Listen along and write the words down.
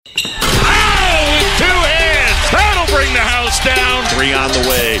Three on the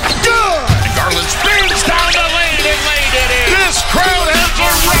way. Good! And Garland spins down the lane and laid it in. This crowd has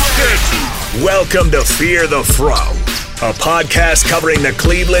erupted. Welcome to Fear the Fro, a podcast covering the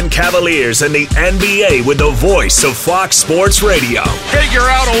Cleveland Cavaliers and the NBA with the voice of Fox Sports Radio. Figure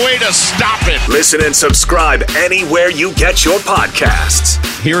out a way to stop it. Listen and subscribe anywhere you get your podcasts.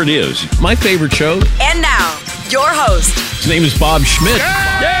 Here it is, my favorite show. And now, your host. His name is Bob Schmidt.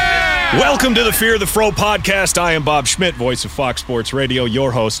 Yeah! Welcome to the Fear the Fro podcast. I am Bob Schmidt, voice of Fox Sports Radio,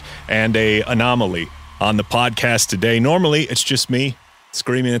 your host, and a anomaly on the podcast today. Normally, it's just me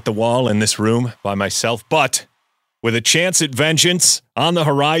screaming at the wall in this room by myself, but with a chance at vengeance on the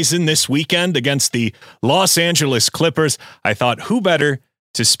horizon this weekend against the Los Angeles Clippers, I thought who better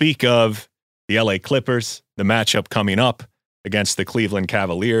to speak of the LA Clippers, the matchup coming up against the Cleveland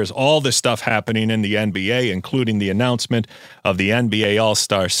Cavaliers, all the stuff happening in the NBA, including the announcement of the NBA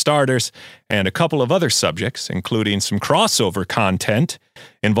All-Star starters, and a couple of other subjects, including some crossover content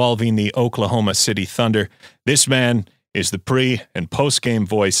involving the Oklahoma City Thunder. This man is the pre- and post-game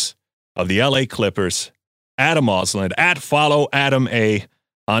voice of the LA Clippers, Adam Osland, at Follow Adam A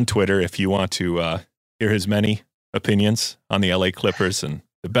on Twitter if you want to hear his many opinions on the LA Clippers and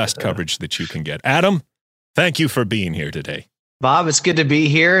the best coverage that you can get. Adam, thank you for being here today. Bob, it's good to be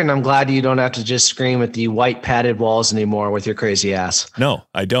here, and I'm glad you don't have to just scream at the white padded walls anymore with your crazy ass. No,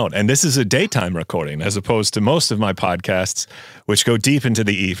 I don't. And this is a daytime recording as opposed to most of my podcasts, which go deep into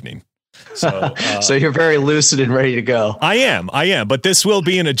the evening. So, so you're very lucid and ready to go. I am. But this will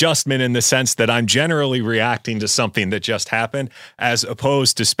be an adjustment in the sense that I'm generally reacting to something that just happened as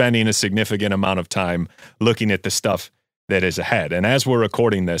opposed to spending a significant amount of time looking at the stuff that is ahead. And as we're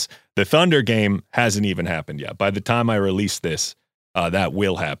recording this, the Thunder game hasn't even happened yet. By the time I release this, that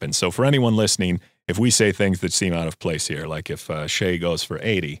will happen. So for anyone listening, if we say things that seem out of place here, like if Shea goes for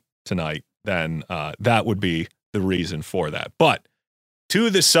 80 tonight, then that would be the reason for that. But to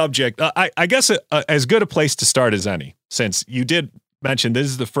the subject, I guess as good a place to start as any, since you did mention this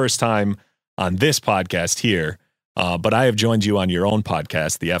is the first time on this podcast here, but I have joined you on your own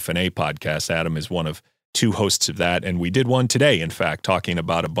podcast, the F&A podcast. Adam is one of two hosts of that, and we did one today, in fact, talking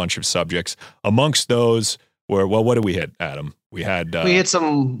about a bunch of subjects. Amongst those were, well, what did we hit, Adam? We had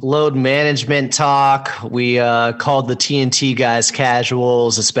some load management talk. We called the TNT guys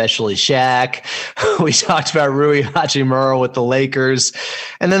casuals, especially Shaq. We talked about Rui Hachimura with the Lakers,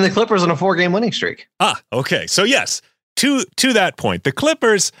 and then the Clippers on a 4-game winning streak. Okay. So yes, to that point, the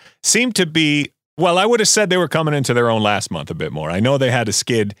Clippers seem to be, well, I would have said they were coming into their own last month a bit more. I know they had a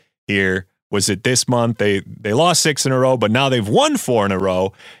skid here. Was it this month? They lost 6 in a row, but now they've won 4 in a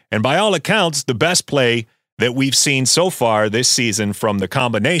row. And by all accounts, the best play that we've seen so far this season from the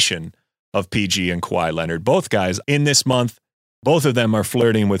combination of PG and Kawhi Leonard. Both guys in this month, both of them are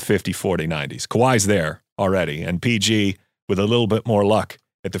flirting with 50, 40, 90s. Kawhi's there already, and PG, with a little bit more luck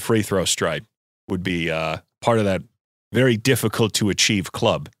at the free throw stripe, would be part of that very difficult to achieve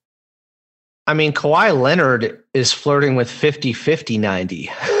club. I mean, Kawhi Leonard is flirting with 50, 50,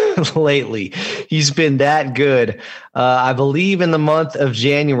 90. Lately. He's been that good. I believe in the month of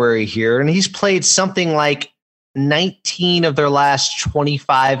January here, and he's played something like 19 of their last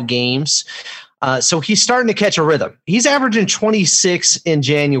 25 games. So he's starting to catch a rhythm. He's averaging 26 in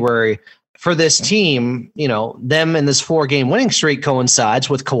January for this team. You know, them and this 4-game winning streak coincides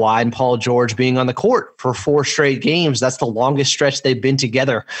with Kawhi and Paul George being on the court for 4 straight games. That's the longest stretch they've been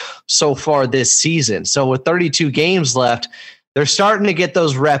together so far this season. So with 32 games left, they're starting to get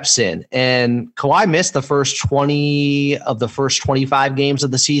those reps in, and Kawhi missed the first 20 of the first 25 games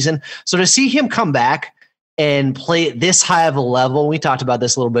of the season. So to see him come back and play at this high of a level, we talked about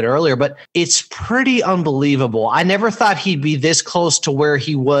this a little bit earlier, but it's pretty unbelievable. I never thought he'd be this close to where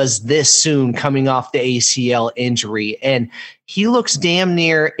he was this soon coming off the ACL injury. And he looks damn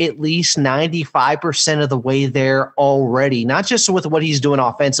near at least 95% of the way there already, not just with what he's doing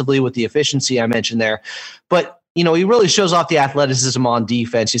offensively with the efficiency I mentioned there, but you know, he really shows off the athleticism on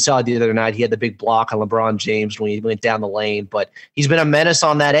defense. You saw the other night, he had the big block on LeBron James when he went down the lane, but he's been a menace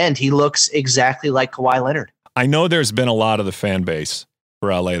on that end. He looks exactly like Kawhi Leonard. I know there's been a lot of the fan base for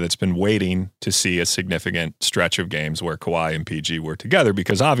LA that's been waiting to see a significant stretch of games where Kawhi and PG were together,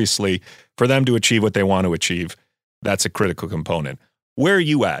 because obviously for them to achieve what they want to achieve, that's a critical component. Where are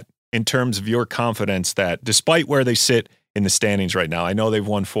you at in terms of your confidence that despite where they sit in the standings right now, I know they've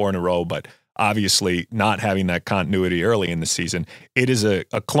won 4 in a row, but obviously not having that continuity early in the season, it is a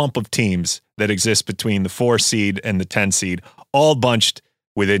clump of teams that exist between the 4 seed and the 10 seed, all bunched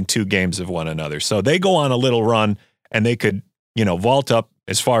within 2 games of one another. So they go on a little run and they could, you know, vault up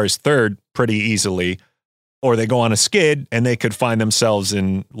as far as 3rd pretty easily, or they go on a skid and they could find themselves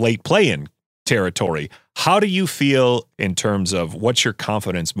in late play-in territory. How do you feel in terms of what's your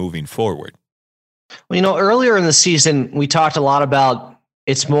confidence moving forward? Well, earlier in the season, we talked a lot about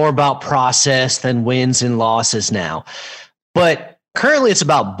it's more about process than wins and losses now. But currently it's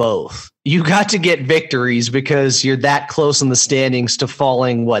about both. You got to get victories because you're that close in the standings to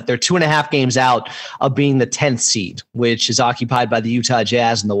falling. They're 2.5 games out of being the 10th seed, which is occupied by the Utah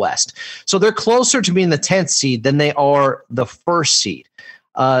Jazz in the West. So they're closer to being the 10th seed than they are the first seed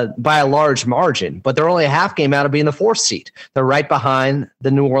by a large margin, but they're only a half game out of being the 4th seed. They're right behind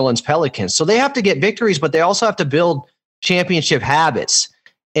the New Orleans Pelicans. So they have to get victories, but they also have to build championship habits.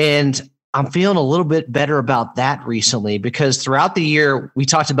 And I'm feeling a little bit better about that recently because throughout the year, we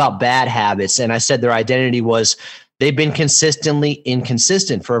talked about bad habits, and I said their identity was they've been consistently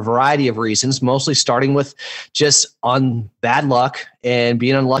inconsistent for a variety of reasons, mostly starting with just on bad luck and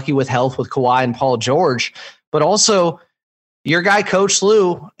being unlucky with health with Kawhi and Paul George, but also your guy, Coach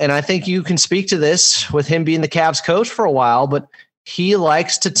Lue, and I think you can speak to this with him being the Cavs coach for a while, but he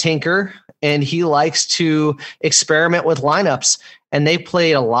likes to tinker and he likes to experiment with lineups. And they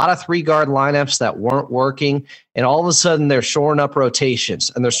played a lot of 3-guard lineups that weren't working. And all of a sudden they're shoring up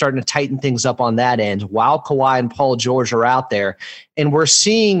rotations and they're starting to tighten things up on that end while Kawhi and Paul George are out there. And we're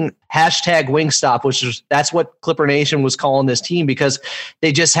seeing #Wingstop, that's what Clipper Nation was calling this team because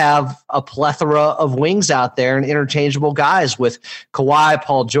they just have a plethora of wings out there and interchangeable guys with Kawhi,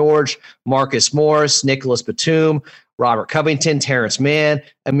 Paul George, Marcus Morris, Nicholas Batum, Robert Covington, Terrence Mann,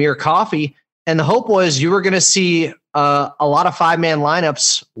 Amir Coffey. And the hope was you were going to see a lot of 5-man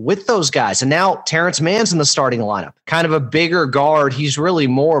lineups with those guys. And now Terrence Mann's in the starting lineup, kind of a bigger guard. He's really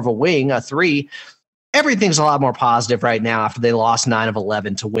more of a wing, a 3. Everything's a lot more positive right now after they lost 9 of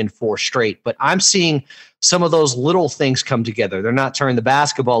 11 to win 4 straight. But I'm seeing some of those little things come together. They're not turning the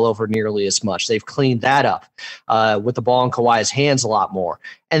basketball over nearly as much. They've cleaned that up with the ball in Kawhi's hands a lot more.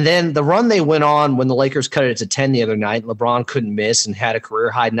 And then the run they went on when the Lakers cut it to 10 the other night, LeBron couldn't miss and had a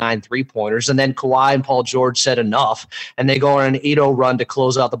career-high 9 3-pointers. And then Kawhi and Paul George said enough, and they go on an 8-0 run to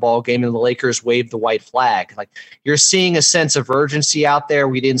close out the ball game, and the Lakers waved the white flag. Like, you're seeing a sense of urgency out there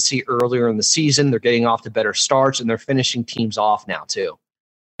we didn't see earlier in the season. They're getting off to better starts, and they're finishing teams off now too.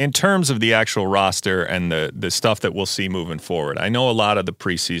 In terms of the actual roster and the stuff that we'll see moving forward, I know a lot of the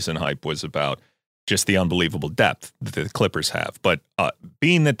preseason hype was about just the unbelievable depth that the Clippers have. But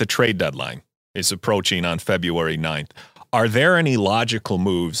being that the trade deadline is approaching on February 9th, are there any logical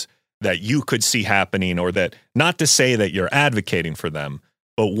moves that you could see happening, or that, not to say that you're advocating for them,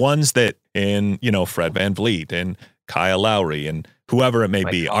 but ones that in, Fred VanVleet and Kyle Lowry and whoever it may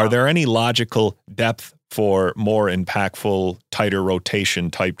be, are there any logical depth for more impactful, tighter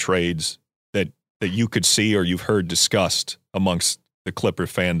rotation type trades that you could see or you've heard discussed amongst the Clipper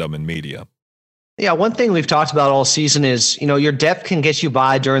fandom and media? Yeah, one thing we've talked about all season is, your depth can get you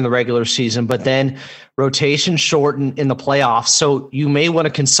by during the regular season, but then rotation shorten in the playoffs. So you may want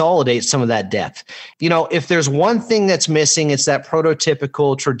to consolidate some of that depth. If there's one thing that's missing, it's that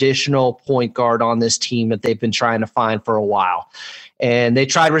prototypical traditional point guard on this team that they've been trying to find for a while. And they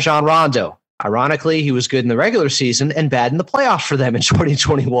tried Rajon Rondo. Ironically, he was good in the regular season and bad in the playoffs for them in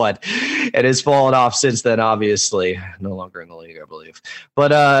 2021. And has fallen off since then, obviously. No longer in the league, I believe.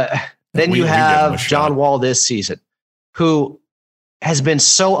 But then you have John Wall this season, who has been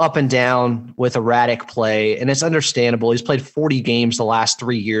so up and down with erratic play, and it's understandable. He's played 40 games the last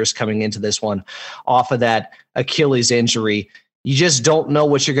 3 years coming into this one off of that Achilles injury. You just don't know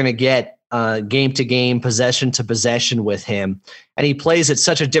what you're going to get game to game, possession to possession with him. And he plays at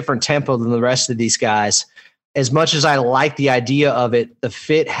such a different tempo than the rest of these guys. As much as I like the idea of it, the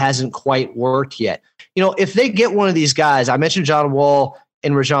fit hasn't quite worked yet. If they get one of these guys, I mentioned John Wall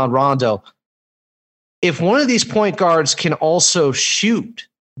and Rajon Rondo, if one of these point guards can also shoot,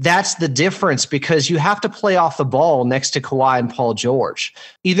 that's the difference, because you have to play off the ball next to Kawhi and Paul George.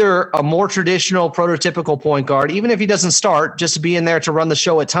 Either a more traditional, prototypical point guard, even if he doesn't start, just to be in there to run the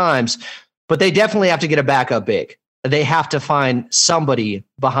show at times, but they definitely have to get a backup big. They have to find somebody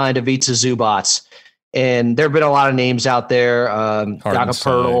behind Ivica Zubac. And there have been a lot of names out there. Jakob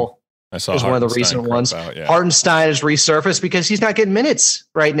Poeltl is one of the recent ones. Hartenstein has resurfaced because he's not getting minutes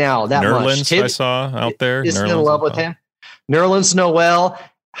right now that much. I saw out there. Isn't in love with him. Nerlens Noel.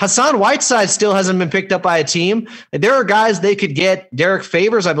 Hassan Whiteside still hasn't been picked up by a team. There are guys they could get. Derek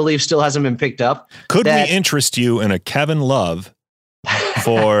Favors, I believe, still hasn't been picked up. Could we interest you in a Kevin Love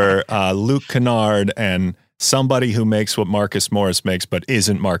for Luke Kennard and somebody who makes what Marcus Morris makes, but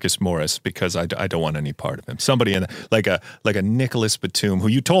isn't Marcus Morris, because I don't want any part of him. Somebody in like a Nicholas Batum, who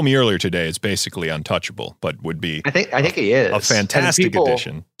you told me earlier today is basically untouchable, but would be I think he is a fantastic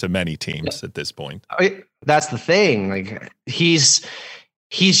addition to many teams at this point. That's the thing. Like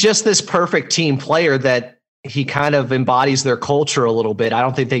he's just this perfect team player that he kind of embodies their culture a little bit. I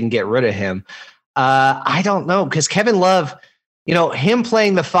don't think they can get rid of him. I don't know, because Kevin Love, him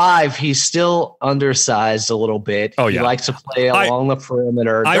playing the 5, he's still undersized a little bit. Oh, yeah. He likes to play along the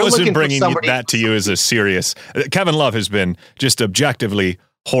perimeter. I wasn't bringing that to you as a serious. Kevin Love has been just objectively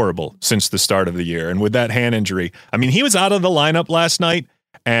horrible since the start of the year. And with that hand injury, I mean, he was out of the lineup last night,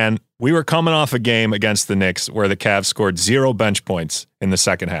 and we were coming off a game against the Knicks where the Cavs scored 0 bench points in the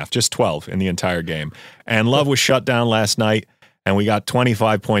second half, just 12 in the entire game. And Love was shut down last night, and we got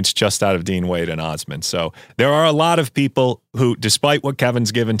 25 points just out of Dean Wade and Osman. So there are a lot of people who, despite what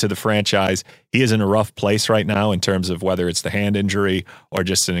Kevin's given to the franchise, he is in a rough place right now in terms of whether it's the hand injury or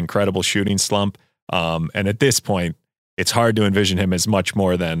just an incredible shooting slump. And at this point, it's hard to envision him as much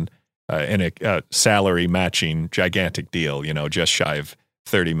more than in a salary matching gigantic deal, just shy of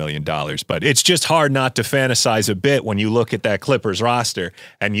 $30 million. But it's just hard not to fantasize a bit when you look at that Clippers roster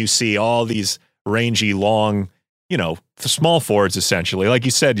and you see all these rangy, long, small forwards, essentially. Like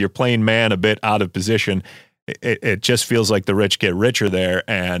you said, you're playing man a bit out of position. It just feels like the rich get richer there,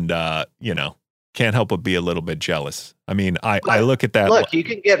 and, can't help but be a little bit jealous. I mean, I look at that. Look, you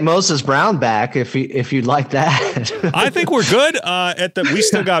can get Moses Brown back if you'd like that. I think we're good. We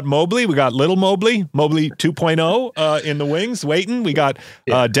still got Mobley. We got little Mobley 2.0 in the wings waiting. We got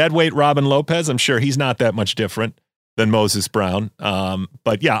deadweight Robin Lopez. I'm sure he's not that much different than Moses Brown.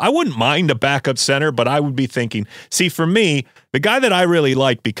 But yeah, I wouldn't mind a backup center, but I would be thinking, see, for me, the guy that I really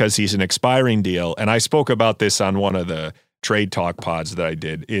like because he's an expiring deal, and I spoke about this on one of the trade talk pods that I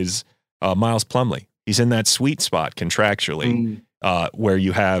did, is Miles Plumlee. He's in that sweet spot contractually where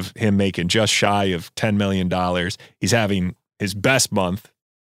you have him making just shy of $10 million. He's having his best month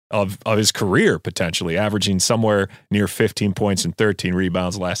of his career, potentially, averaging somewhere near 15 points and 13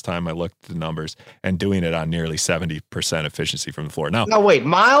 rebounds last time I looked at the numbers, and doing it on nearly 70% efficiency from the floor. Now, wait,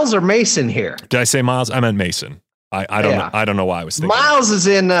 Miles or Mason here? Did I say Miles? I meant Mason. I don't know. I don't know why I was thinking. Miles is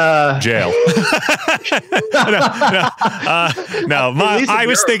in jail. No. I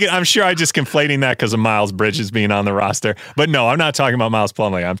was thinking. I'm sure I just conflating that because of Miles Bridges being on the roster. But no, I'm not talking about Miles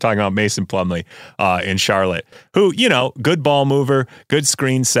Plumlee. I'm talking about Mason Plumlee in Charlotte, who good ball mover, good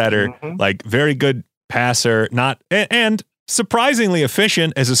screen setter, like very good passer, and surprisingly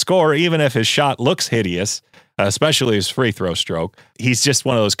efficient as a scorer, even if his shot looks hideous. Especially his free throw stroke. He's just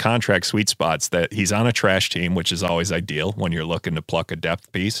one of those contract sweet spots that he's on a trash team, which is always ideal when you're looking to pluck a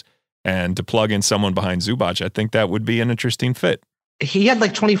depth piece. And to plug in someone behind Zubac, I think that would be an interesting fit. He had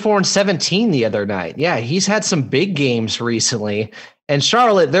like 24 and 17 the other night. Yeah, he's had some big games recently. And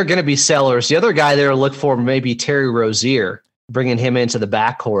Charlotte, they're going to be sellers. The other guy there to look for maybe Terry Rozier, bringing him into the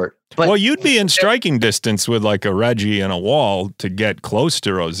backcourt. But, well, you'd be in striking distance with like a Reggie and a Wall to get close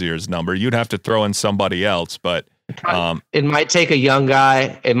to Rozier's number. You'd have to throw in somebody else, but it might take a young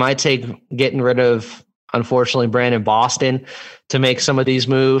guy. It might take getting rid of, unfortunately, Brandon Boston to make some of these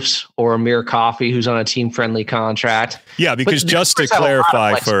moves, or Amir Coffey, who's on a team-friendly contract. Yeah, because just to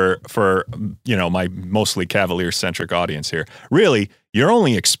clarify for my mostly Cavalier-centric audience here, really, you're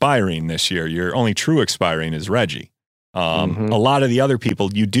only expiring this year. Your only true expiring is Reggie. A lot of the other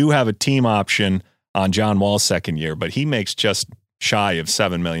people, you do have a team option on John Wall's second year, but he makes just shy of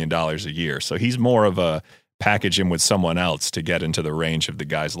 $7 million a year. So he's more of a package him with someone else to get into the range of the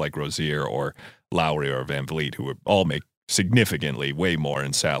guys like Rozier or Lowry or Van Vliet, who would all make significantly way more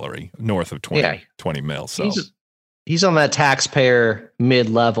in salary, north of 20 mil. So he's on that taxpayer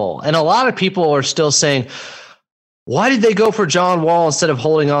mid-level. And a lot of people are still saying, why did they go for John Wall instead of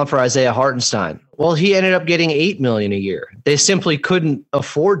holding on for Isaiah Hartenstein? Well, he ended up getting $8 million a year. They simply couldn't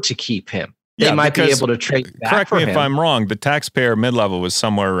afford to keep him. They might be able to trade back. Correct me if I'm wrong. The taxpayer mid-level was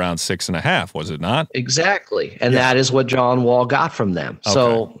somewhere around 6.5, was it not? Exactly, and that is what John Wall got from them. Okay.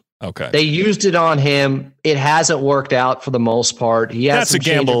 So they used it on him. It hasn't worked out for the most part. That's a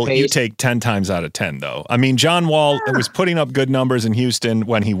gamble you take 10 times out of 10, though. I mean, John Wall was putting up good numbers in Houston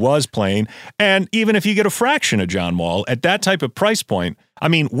when he was playing, and even if you get a fraction of John Wall at that type of price point, I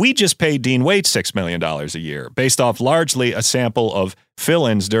mean, we just paid Dean Wade $6 million a year based off largely a sample of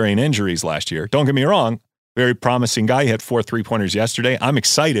fill-ins during injuries last year. Don't get me wrong. Very promising guy. He had 4 3-pointers yesterday. I'm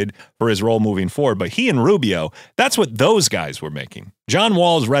excited for his role moving forward. But he and Rubio, that's what those guys were making. John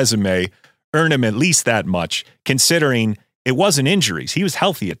Wall's resume earned him at least that much, considering it wasn't injuries. He was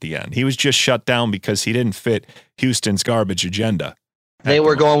healthy at the end. He was just shut down because he didn't fit Houston's garbage agenda. They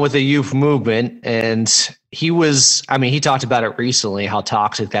were going with the youth movement, and he talked about it recently, how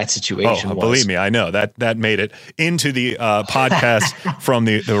toxic that situation was. Believe me, I know. That made it into the podcast from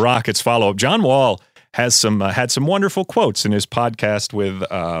the Rockets follow-up. John Wall has some had some wonderful quotes in his podcast with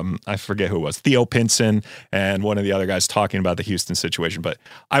I forget who it was, Theo Pinson and one of the other guys talking about the Houston situation. But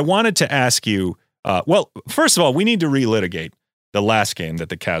I wanted to ask you, well, first of all, we need to relitigate the last game that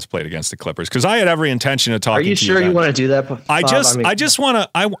the Cavs played against the Clippers, because I had every intention of talking to you. Are you sure you want to do that, Bob? I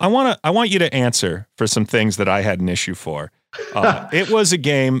want you to answer for some things that I had an issue for. It was a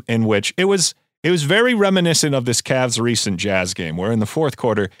game in which it was very reminiscent of this Cavs recent Jazz game, where in the fourth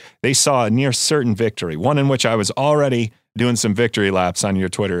quarter they saw a near certain victory, one in which I was already doing some victory laps on your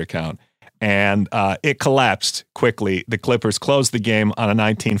Twitter account, and it collapsed quickly. The Clippers closed the game on a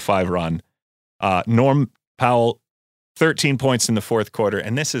 19-5 run. Norm Powell, 13 points in the fourth quarter,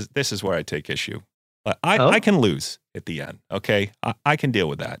 and this is where I take issue. I can lose at the end, okay? I can deal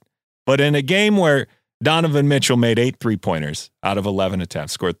with that. But in a game where Donovan Mitchell made 8 3-pointers out of 11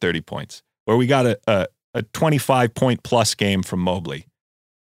 attempts, scored 30 points, where we got a 25-point-plus game from Mobley,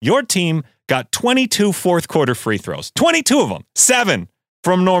 your team got 22 fourth-quarter free throws, 22 of them, 7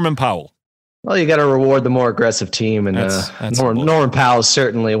 from Norman Powell. Well, you got to reward the more aggressive team, and Norman Powell is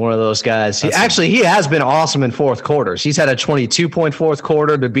certainly one of those guys. He has been awesome in fourth quarters. He's had a 22-point fourth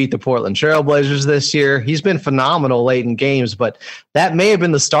quarter to beat the Portland Trailblazers this year. He's been phenomenal late in games, but that may have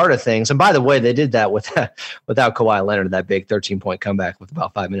been the start of things. And by the way, they did that without Kawhi Leonard, that big 13-point comeback with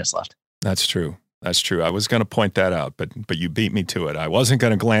about 5 minutes left. That's true. That's true. I was going to point that out, but you beat me to it. I wasn't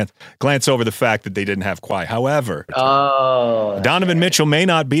going to glance over the fact that they didn't have Kawhi. However, Donovan Mitchell may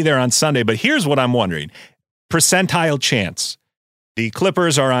not be there on Sunday, but here's what I'm wondering. Percentile chance. The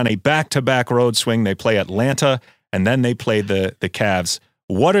Clippers are on a back-to-back road swing. They play Atlanta, and then they play the Cavs.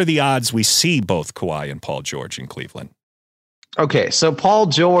 What are the odds we see both Kawhi and Paul George in Cleveland? Okay, so Paul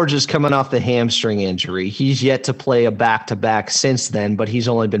George is coming off the hamstring injury. He's yet to play a back-to-back since then, but he's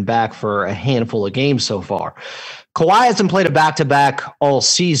only been back for a handful of games so far. Kawhi hasn't played a back-to-back all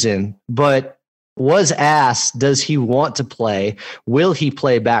season, but was asked, does he want to play? Will he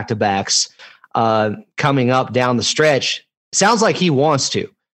play back-to-backs coming up down the stretch? Sounds like he wants to.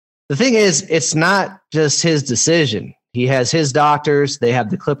 The thing is, it's not just his decision. He has his doctors. They have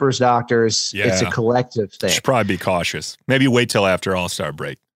the Clippers doctors. Yeah. It's a collective thing. Should probably be cautious. Maybe wait till after All-Star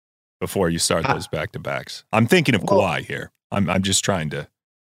break before you start those back-to-backs. I'm thinking of Kawhi here. I'm just trying to,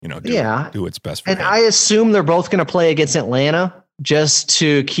 do what's best for him. And I assume they're both going to play against Atlanta just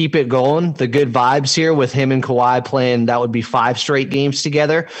to keep it going. The good vibes here with him and Kawhi playing, that would be 5 straight games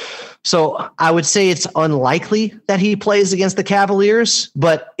together. So I would say it's unlikely that he plays against the Cavaliers.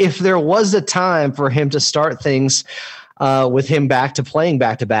 But if there was a time for him to start things with him back to playing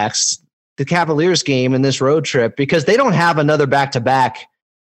back-to-backs, the Cavaliers game and this road trip, because they don't have another back-to-back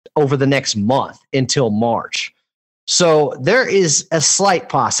over the next month until March. So there is a slight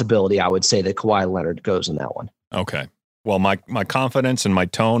possibility, I would say, that Kawhi Leonard goes in that one. Okay. Well, my confidence and my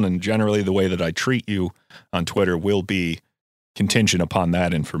tone and generally the way that I treat you on Twitter will be contingent upon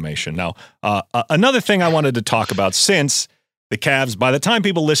that information. Now, another thing I wanted to talk about, since the Cavs, by the time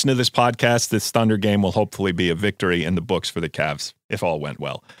people listen to this podcast, this Thunder game will hopefully be a victory in the books for the Cavs, if all went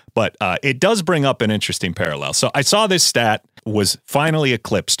well. But it does bring up an interesting parallel. So I saw this stat was finally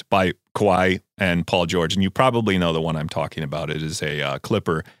eclipsed by Kawhi and Paul George, and you probably know the one I'm talking about. It is a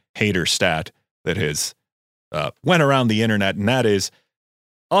Clipper hater stat that has went around the internet, and that is,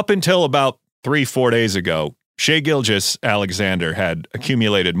 up until about 3-4 days ago, Shai Gilgeous-Alexander had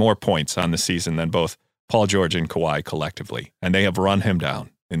accumulated more points on the season than both Paul George and Kawhi collectively, and they have run him down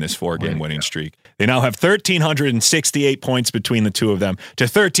in this 4-game winning streak. They now have 1,368 points between the two of them to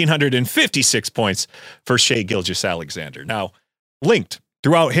 1,356 points for Shai Gilgeous-Alexander. Now, linked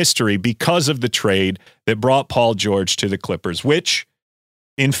throughout history because of the trade that brought Paul George to the Clippers, which,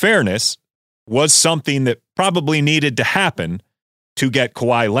 in fairness, was something that probably needed to happen to get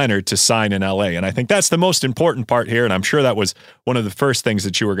Kawhi Leonard to sign in LA. And I think that's the most important part here. And I'm sure that was one of the first things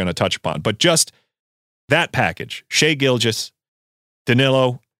that you were going to touch upon. But just that package, Shai Gilgeous,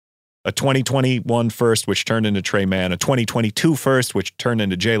 Danilo, a 2021 first, which turned into Trey Mann, a 2022 first, which turned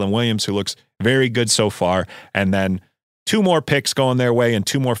into Jalen Williams, who looks very good so far. And then 2 more picks going their way and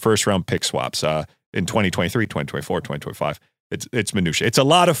 2 more first-round pick swaps in 2023, 2024, 2025. It's minutia. It's a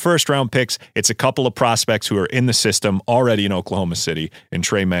lot of first-round picks. It's a couple of prospects who are in the system already in Oklahoma City, in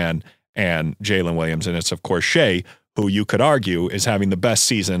Trey Mann and Jalen Williams. And it's, of course, Shai, who you could argue is having the best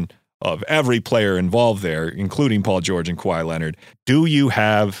season of every player involved there, including Paul George and Kawhi Leonard. Do you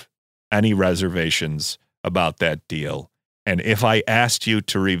have any reservations about that deal? And if I asked you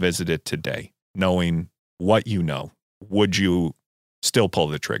to revisit it today, knowing what you know, would you still pull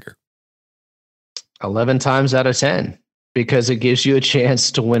the trigger? 11 times out of 10. Because it gives you a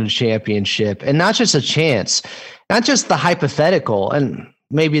chance to win a championship, and not just a chance, not just the hypothetical. And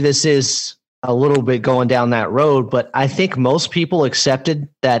maybe this is a little bit going down that road, but I think most people accepted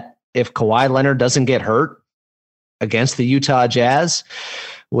that if Kawhi Leonard doesn't get hurt against the Utah Jazz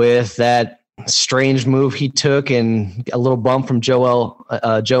with that strange move he took and a little bump from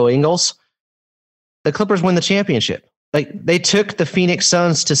Joe Ingles, the Clippers win the championship. Like, they took the Phoenix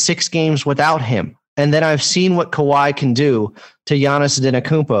Suns to 6 games without him. And then I've seen what Kawhi can do to Giannis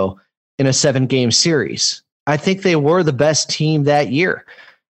Antetokounmpo in a 7-game series. I think they were the best team that year.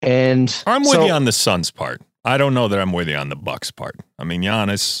 And I'm with you on the Suns part. I don't know that I'm with you on the Bucks part. I mean,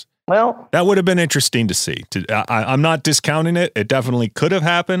 Giannis, well, that would have been interesting to see. I'm not discounting it. It definitely could have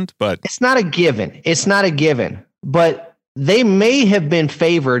happened, but it's not a given. It's not a given. But they may have been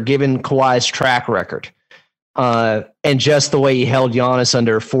favored given Kawhi's track record. And just the way he held Giannis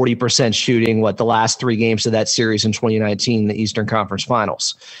under 40% shooting, the last 3 games of that series in 2019, the Eastern Conference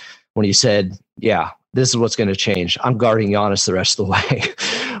Finals, when he said, yeah, this is what's going to change. I'm guarding Giannis the rest of the way.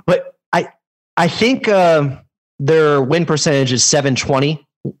 But I think their win percentage is .720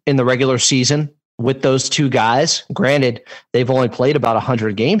 in the regular season with those 2 guys. Granted, they've only played about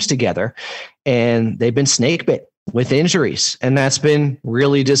 100 games together, and they've been snake bit with injuries, and that's been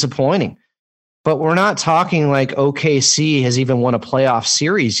really disappointing. But we're not talking like OKC has even won a playoff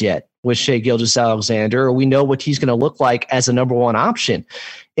series yet with Shai Gilgeous-Alexander. We know what he's going to look like as a number 1 option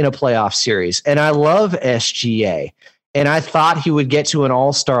in a playoff series. And I love SGA. And I thought he would get to an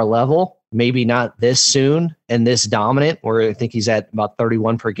all-star level, maybe not this soon and this dominant, where I think he's at about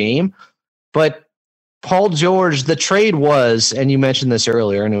 31 per game. But Paul George, the trade was, and you mentioned this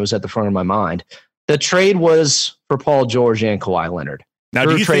earlier, and it was at the front of my mind, the trade was for Paul George and Kawhi Leonard. Now,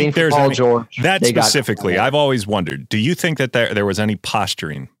 do you think there's any, George, that specifically? I've always wondered. Do you think that there was any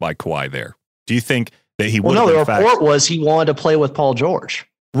posturing by Kawhi there? Do you think that he would? Well, no. The report was he wanted to play with Paul George.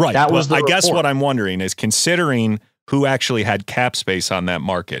 Right. That was the I report. guess what I'm wondering is, considering who actually had cap space on that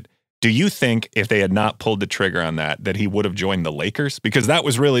market, do you think if they had not pulled the trigger on that he would have joined the Lakers? Because that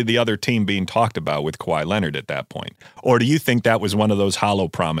was really the other team being talked about with Kawhi Leonard at that point. Or do you think that was one of those hollow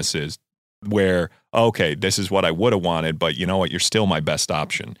promises where, okay, this is what I would have wanted, but you know what, you're still my best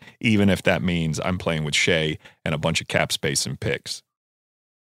option, even if that means I'm playing with Shai and a bunch of cap space and picks?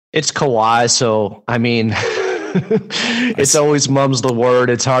 It's Kawhi, so I mean, it's always mum's the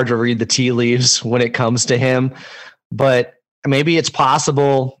word. It's hard to read the tea leaves when it comes to him, but maybe it's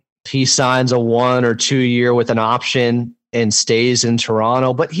possible he signs a 1 or 2 year with an option and stays in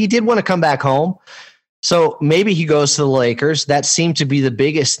Toronto, but he did want to come back home. So maybe he goes to the Lakers. That seemed to be the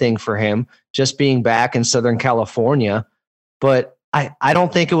biggest thing for him, just being back in Southern California. But I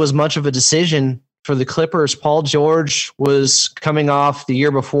don't think it was much of a decision for the Clippers. Paul George was coming off the year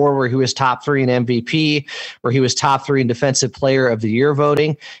before where he was top 3 in MVP, where he was top 3 in Defensive Player of the Year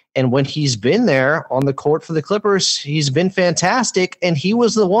voting. And when he's been there on the court for the Clippers, he's been fantastic. And he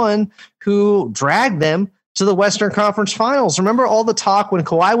was the one who dragged them to the Western Conference Finals. Remember all the talk when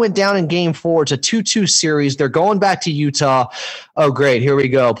Kawhi went down in Game 4? It's a 2-2 series. They're going back to Utah. Oh, great. Here we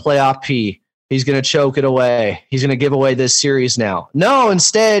go. Playoff P. He's going to choke it away. He's going to give away this series now. No,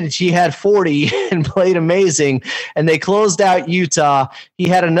 instead, he had 40 and played amazing, and they closed out Utah. He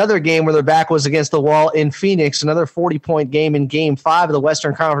had another game where their back was against the wall in Phoenix, another 40-point game in Game 5 of the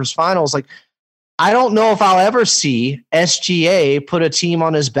Western Conference Finals. Like, I don't know if I'll ever see SGA put a team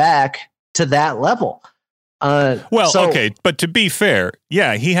on his back to that level. Okay, but to be fair,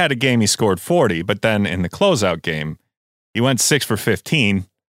 yeah, he had a game he scored 40, but then in the closeout game, he went 6 for 15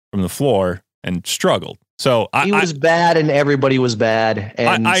 from the floor and struggled. So he was bad, and everybody was bad.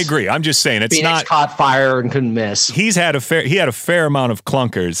 And I agree. I'm just saying it's Phoenix not caught fire and couldn't miss. He had a fair amount of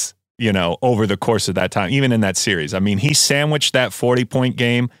clunkers, over the course of that time, even in that series. I mean, he sandwiched that 40-point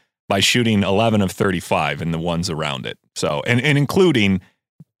game by shooting 11 of 35 in the ones around it. So and including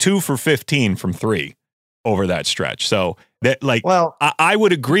 2 for 15 from 3. Over that stretch. So that I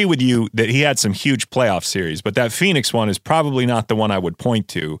would agree with you that he had some huge playoff series, but that Phoenix one is probably not the one I would point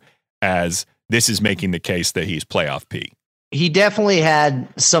to as this is making the case that he's playoff P. He definitely had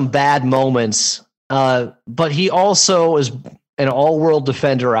some bad moments, but he also is an all-world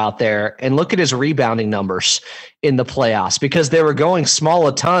defender out there. And look at his rebounding numbers in the playoffs because they were going small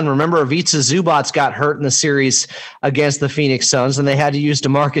a ton. Remember, Ivica Zubac got hurt in the series against the Phoenix Suns, and they had to use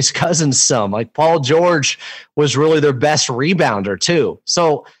DeMarcus Cousins some. Like, Paul George was really their best rebounder, too.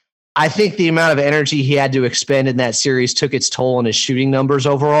 So I think the amount of energy he had to expend in that series took its toll on his shooting numbers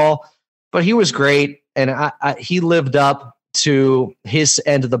overall. But he was great, and he lived up to his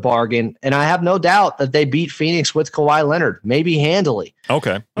end of the bargain. And I have no doubt that they beat Phoenix with Kawhi Leonard, maybe handily.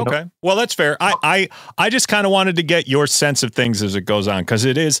 Okay. Well, that's fair. I just kind of wanted to get your sense of things as it goes on, because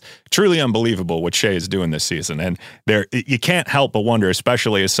it is truly unbelievable what Shai is doing this season. And you can't help but wonder,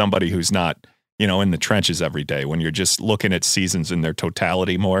 especially as somebody who's not in the trenches every day, when you're just looking at seasons in their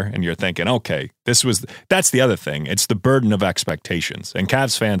totality more and you're thinking, okay, that's the other thing. It's the burden of expectations. And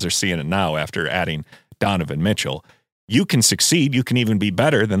Cavs fans are seeing it now after adding Donovan Mitchell. You can succeed. You can even be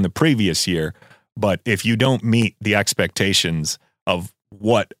better than the previous year. But if you don't meet the expectations of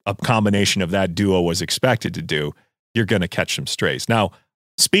what a combination of that duo was expected to do, you're going to catch some strays. Now,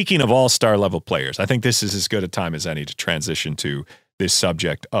 speaking of all-star level players, I think this is as good a time as any to transition to this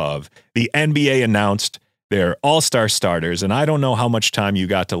subject of the NBA announced their all-star starters, and I don't know how much time you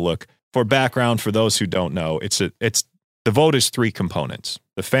got to look. For background, for those who don't know, the vote is 3 components.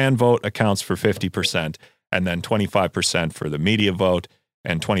 The fan vote accounts for 50%, and then 25% for the media vote,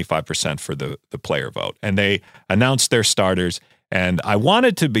 and 25% for the player vote. And they announced their starters, and I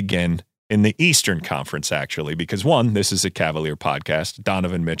wanted to begin in the Eastern Conference, actually, because one, this is a Cavalier podcast.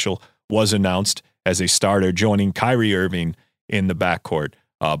 Donovan Mitchell was announced as a starter, joining Kyrie Irving in the backcourt.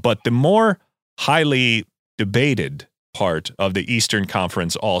 But the more highly debated part of the Eastern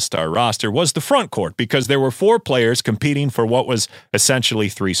Conference All-Star roster was the front court, because there were 4 players competing for what was essentially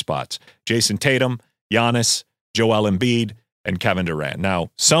 3 spots: Jason Tatum, Giannis, Joel Embiid, and Kevin Durant.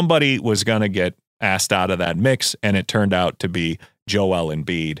 Now, somebody was going to get asked out of that mix, and it turned out to be Joel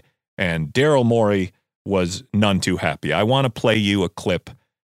Embiid. And Daryl Morey was none too happy. I want to play you a clip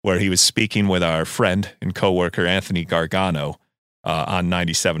where he was speaking with our friend and coworker Anthony Gargano on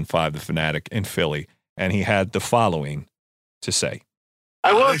 97.5 The Fanatic in Philly, and he had the following to say.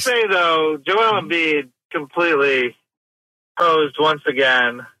 I will say, though, Joel Embiid completely posed once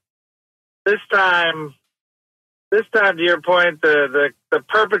again. This time, to your point, the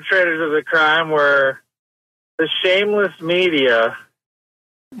perpetrators of the crime were the shameless media,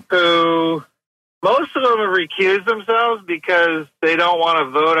 who most of them have recused themselves because they don't want to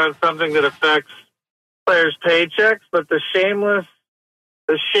vote on something that affects players' paychecks. But the shameless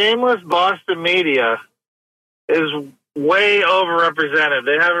Boston media is way overrepresented.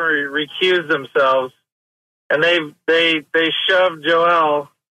 They haven't recused themselves, and they shoved Joel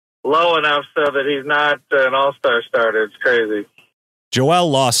low enough so that he's not an all-star starter. It's crazy. Joel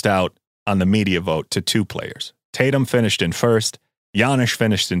lost out on the media vote to 2 players. Tatum finished in first, Giannis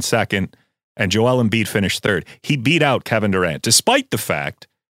finished in second, and Joel Embiid finished third. He beat out Kevin Durant, despite the fact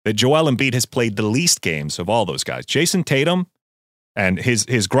that Joel Embiid has played the least games of all those guys. Jason Tatum, and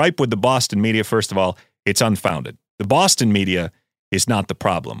his gripe with the Boston media, first of all, it's unfounded. The Boston media is not the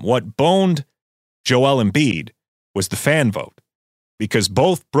problem. What boned Joel Embiid was the fan vote, because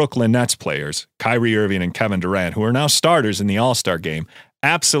both Brooklyn Nets players, Kyrie Irving and Kevin Durant, who are now starters in the All-Star game,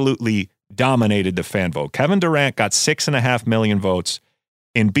 absolutely dominated the fan vote. Kevin Durant got 6.5 million votes.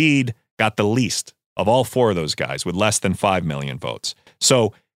 Embiid got the least of all 4 of those guys, with less than 5 million votes.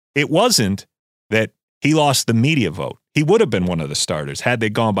 So it wasn't that he lost the media vote. He would have been one of the starters had they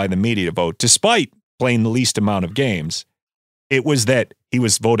gone by the media vote, despite playing the least amount of games. It was that he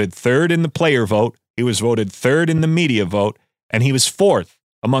was voted 3rd in the player vote, he was voted 3rd in the media vote, and he was 4th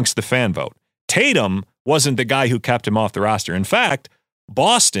amongst the fan vote. Tatum wasn't the guy who kept him off the roster. In fact,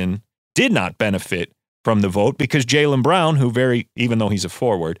 Boston did not benefit from the vote, because Jaylen Brown, even though he's a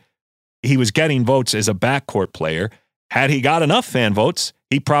forward, he was getting votes as a backcourt player. Had he got enough fan votes,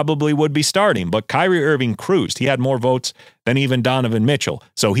 he probably would be starting. But Kyrie Irving cruised. He had more votes than even Donovan Mitchell,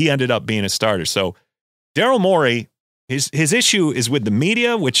 so he ended up being a starter. So Daryl Morey, his issue is with the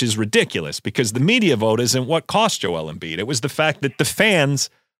media, which is ridiculous, because the media vote isn't what cost Joel Embiid. It was the fact that the fans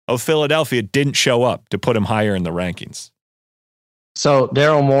of Philadelphia didn't show up to put him higher in the rankings. So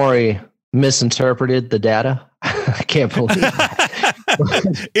Daryl Morey misinterpreted the data. I can't believe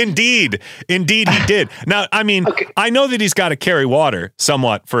that. Indeed he did. Now, I mean, okay. I know that he's got to carry water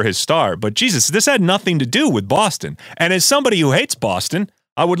somewhat for his star, but Jesus, this had nothing to do with Boston. And as somebody who hates Boston,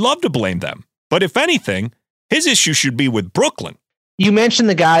 I would love to blame them. But if anything, his issue should be with Brooklyn. You mentioned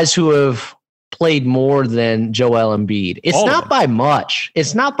the guys who have played more than Joel Embiid. It's not by much.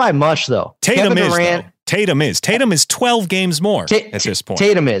 It's not by much, though. Tatum is 12 games more at this point.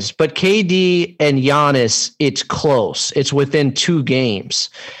 Tatum is, but KD and Giannis, it's close. It's within 2 games.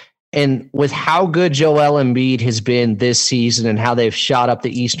 And with how good Joel Embiid has been this season and how they've shot up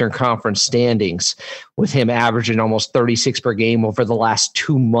the Eastern Conference standings, with him averaging almost 36 per game over the last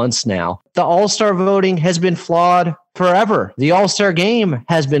 2 months now, the All-Star voting has been flawed forever. The All-Star game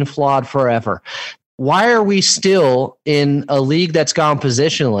has been flawed forever. Why are we still in a league that's gone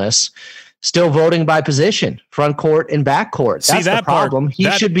positionless, still voting by position, front court and back court? That's the problem.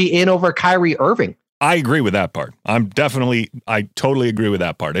 He should be in over Kyrie Irving. I agree with that part. I totally agree with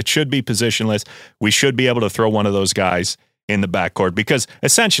that part. It should be positionless. We should be able to throw one of those guys in the backcourt, because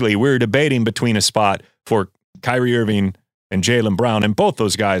essentially we're debating between a spot for Kyrie Irving and Jaylen Brown, and both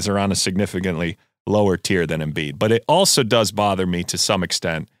those guys are on a significantly lower tier than Embiid. But it also does bother me to some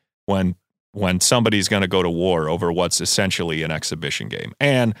extent when somebody's going to go to war over what's essentially an exhibition game.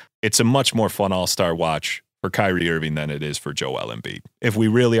 And it's a much more fun all-star watch for Kyrie Irving than it is for Joel Embiid. If we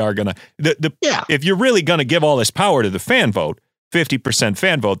really are going to, if you're really going to give all this power to the fan vote, 50%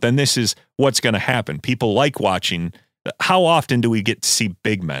 fan vote, then this is what's going to happen. People like watching. How often do we get to see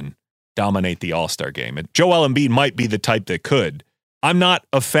big men dominate the all-star game? And Joel Embiid might be the type that could. I'm not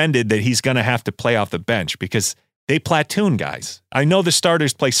offended that he's going to have to play off the bench because they platoon guys. I know the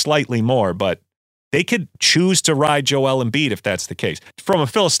starters play slightly more, but they could choose to ride Joel Embiid if that's the case. From a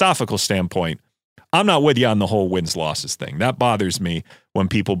philosophical standpoint, I'm not with you on the whole wins-losses thing. That bothers me when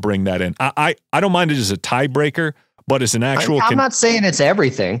people bring that in. I don't mind it as a tiebreaker, but as an actual... I'm not saying it's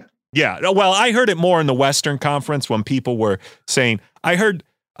everything. Yeah, well, I heard it more in the Western Conference when people were saying... I heard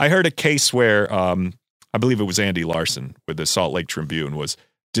a case where, I believe it was Andy Larson with the Salt Lake Tribune, was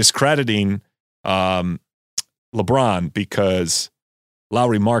discrediting LeBron because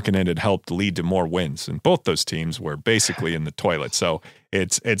Lauri Markkanen had helped lead to more wins, and both those teams were basically in the toilet. So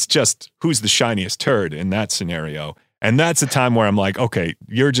it's just who's the shiniest turd in that scenario. And that's a time where I'm like, okay,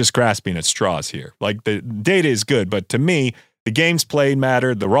 you're just grasping at straws here. Like, the data is good, but to me, the games played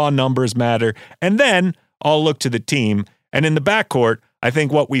matter, the raw numbers matter, and then I'll look to the team. And in the backcourt, I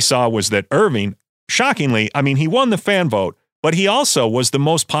think what we saw was that Irving, shockingly, I mean, he won the fan vote, but he also was the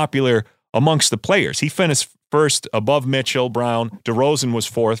most popular amongst the players. He finished first above Mitchell, Brown. DeRozan was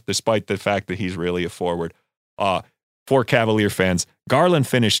fourth, despite the fact that he's really a forward. For Cavalier fans, Garland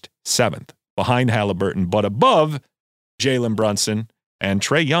finished seventh, behind Halliburton, but above Jalen Brunson and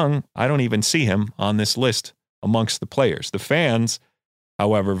Trae Young. I don't even see him on this list amongst the players. The fans,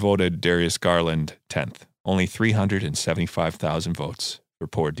 however, voted Darius Garland 10th. Only 375,000 votes for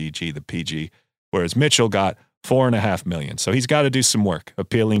poor DG, the PG, whereas Mitchell got 4.5 million. So he's got to do some work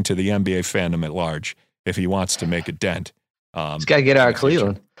appealing to the NBA fandom at large if he wants to make a dent. He's got to get out of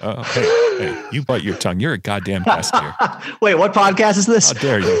Cleveland. Hey, you bite your tongue. You're a goddamn guest here. Wait, what podcast is this? How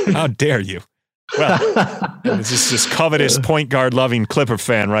dare you? How dare you? Well, this is this covetous point guard loving Clipper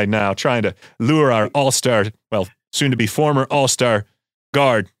fan right now trying to lure our all-star, well, soon to be former all-star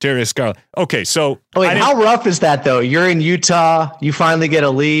guard, Darius Garland. Okay, so... Wait, how rough is that, though? You're in Utah, you finally get a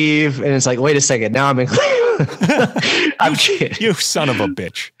leave, and it's like, wait a second, now I'm in Cleveland. I'm kidding. You son of a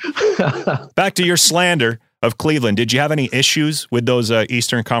bitch. Back to your slander of Cleveland. Did you have any issues with those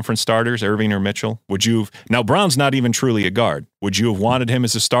Eastern Conference starters, Irving or Mitchell? Would you have... Now, Brown's not even truly a guard. Would you have wanted him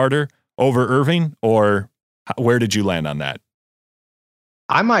as a starter over Irving, or where did you land on that?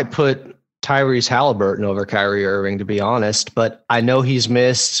 I might put Tyrese Halliburton over Kyrie Irving, to be honest, but I know he's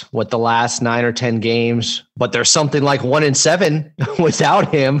missed the last 9 or 10 games, but there's something like 1-7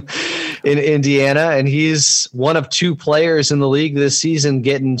 without him in Indiana. And he's one of 2 players in the league this season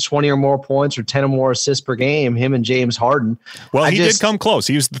getting 20 or more points or 10 or more assists per game, him and James Harden. Well, he did come close.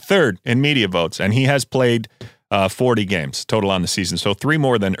 He was the 3rd in media votes, and he has played 40 games total on the season. So 3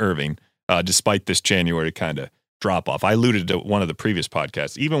 more than Irving, despite this January kind of drop off. I alluded to one of the previous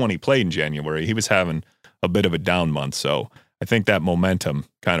podcasts. Even when he played in January, he was having a bit of a down month. So I think that momentum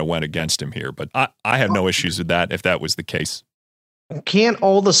kind of went against him here. But I have no issues with that if that was the case. Can't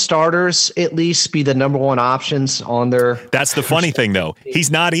all the starters at least be the number 1 options on their... That's the funny thing, though.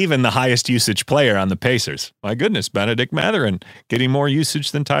 He's not even the highest usage player on the Pacers. My goodness, Benedict Mathurin getting more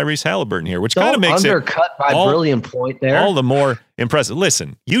usage than Tyrese Halliburton here, which kind of makes undercut my brilliant point there. All the more impressive.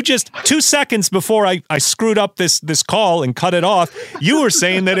 Listen, you just 2 seconds before I screwed up this call and cut it off, you were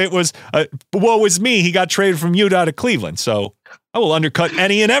saying that it was, woe is me, he got traded from Utah to Cleveland. So I will undercut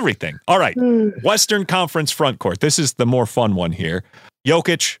any and everything. All right. Western Conference front court. This is the more fun one here.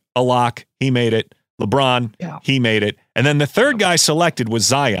 Jokic, a lock. He made it. LeBron, he made it. And then the third guy selected was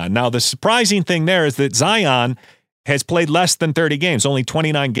Zion. Now, the surprising thing there is that Zion has played less than 30 games, only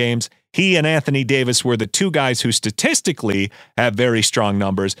 29 games. He and Anthony Davis were the 2 guys who statistically have very strong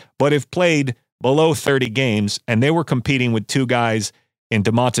numbers, but have played below 30 games. And they were competing with 2 guys in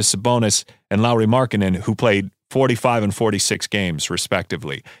Domantas Sabonis and Lauri Markkanen who played 45 and 46 games,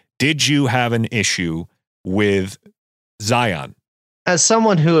 respectively. Did you have an issue with Zion? As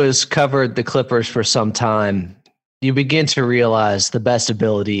someone who has covered the Clippers for some time, you begin to realize the best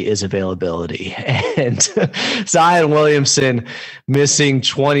ability is availability. And Zion Williamson missing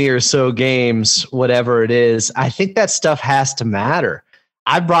 20 or so games, whatever it is, I think that stuff has to matter.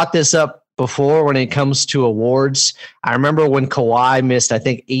 I brought this up before when it comes to awards. I remember when Kawhi missed, I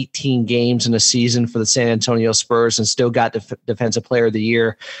think, 18 games in a season for the San Antonio Spurs and still got Defensive Player of the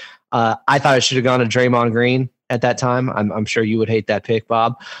Year. I thought it should have gone to Draymond Green at that time. I'm sure you would hate that pick,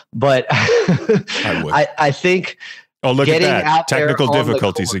 Bob. But I would. I think Oh, look at that. Technical there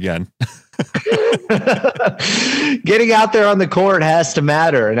difficulties again. Getting out there on the court has to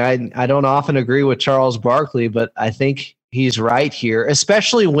matter. And I don't often agree with Charles Barkley, but I think he's right here,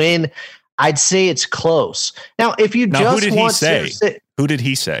 especially when I'd say it's close. Now, if you now, just want to say, who did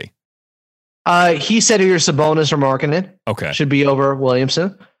he say? He said either Sabonis or Markkanen. Okay. Should be over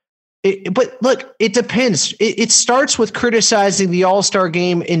Williamson. But look, it depends. It starts with criticizing the All-Star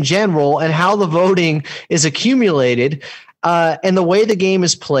game in general and how the voting is accumulated and the way the game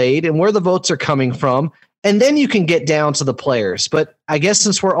is played and where the votes are coming from. And then you can get down to the players. But I guess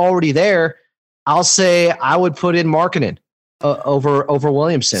since we're already there, I'll say I would put in Markkanen over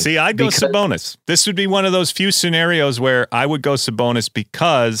Williamson. See, I'd go Sabonis. This would be one of those few scenarios where I would go Sabonis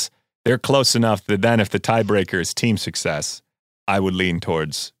because they're close enough that then if the tiebreaker is team success, I would lean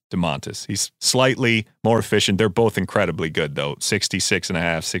towards DeMontis. He's slightly more efficient. They're both incredibly good, though. 66.5%,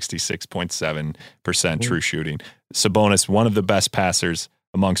 66.7% true shooting. Sabonis, one of the best passers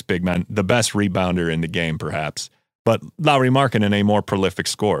amongst big men, the best rebounder in the game, perhaps. But Lauri Markkanen, a more prolific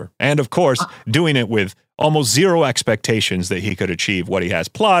scorer. And, of course, doing it with almost zero expectations that he could achieve what he has.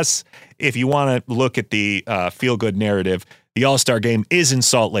 Plus, if you want to look at the feel-good narrative, the All-Star game is in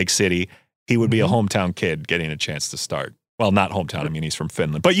Salt Lake City. He would be a hometown kid getting a chance to start. Well, not hometown. I mean, he's from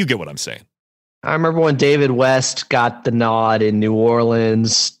Finland. But you get what I'm saying. I remember when David West got the nod in New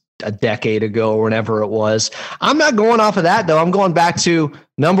Orleans a decade ago or whenever it was. I'm not going off of that, though. I'm going back to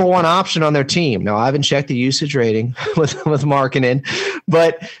number one option on their team. Now, I haven't checked the usage rating with Markkanen,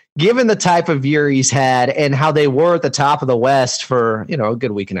 but given the type of year he's had and how they were at the top of the West for, a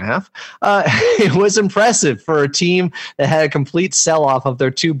good week and a half, it was impressive for a team that had a complete sell-off of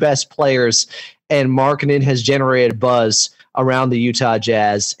their two best players, and Markkanen has generated buzz around the Utah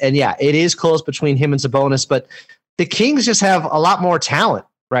Jazz. And yeah, it is close between him and Sabonis, but the Kings just have a lot more talent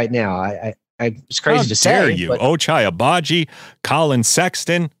right now. It's crazy to say. How dare you? Ochai Agbaji, Colin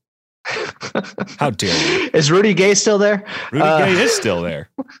Sexton. How dare you? Is Rudy Gay still there? Rudy Gay is still there.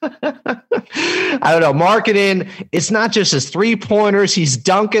 I don't know. Markkanen, it's not just his three-pointers. He's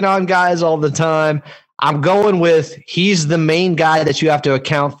dunking on guys all the time. I'm going with he's the main guy that you have to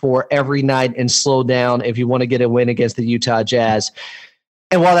account for every night and slow down if you want to get a win against the Utah Jazz.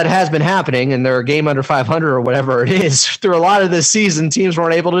 And while that has been happening and they're a game under 500 or whatever it is, through a lot of this season, teams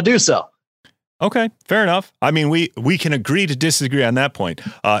weren't able to do so. Okay, fair enough. I mean, we can agree to disagree on that point.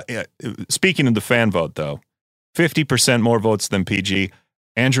 Speaking of the fan vote, though, 50% more votes than PG.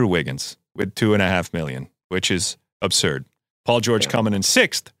 Andrew Wiggins with 2.5 million, which is absurd. Paul George coming in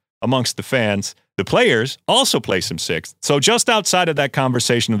sixth amongst the fans. The players also place him sixth. So just outside of that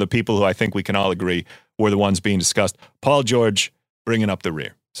conversation of the people who I think we can all agree were the ones being discussed, Paul George bringing up the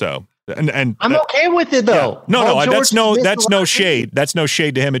rear. So and I'm okay with it though. Yeah. No, that's no shade. That's no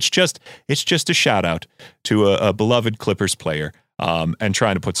shade to him. It's just a shout out to a beloved Clippers player and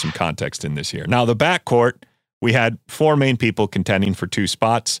trying to put some context in this year. Now the backcourt, we had four main people contending for two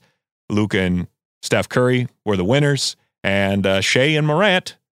spots. Luka and Steph Curry were the winners, and Shea and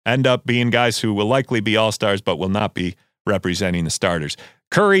Morant end up being guys who will likely be all-stars but will not be representing the starters.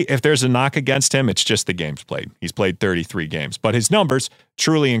 Curry, if there's a knock against him, it's just the games played. He's played 33 games. But his numbers,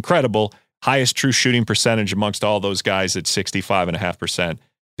 truly incredible. Highest true shooting percentage amongst all those guys at 65.5%,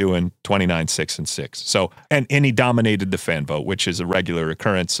 doing 29, 6, and 6. So, and he dominated the fan vote, which is a regular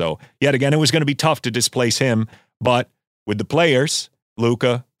occurrence. So, yet again, it was going to be tough to displace him. But with the players,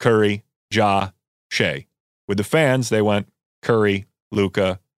 Luka, Curry, Ja, Shea. With the fans, they went Curry,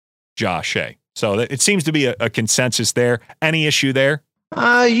 Luka, Ja, Shea. So it seems to be a consensus there. Any issue there?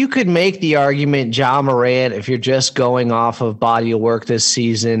 You could make the argument Ja Morant, if you're just going off of body of work this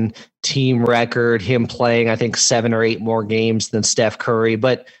season, team record, him playing, I think 7 or 8 more games than Steph Curry.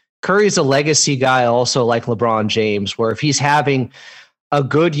 But Curry's a legacy guy also like LeBron James, where if he's having a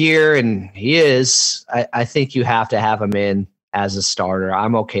good year, and he is, I think you have to have him in as a starter.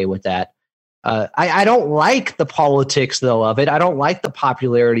 I'm okay with that. I don't like the politics, though, of it. I don't like the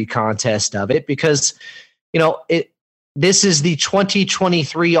popularity contest of it because, this is the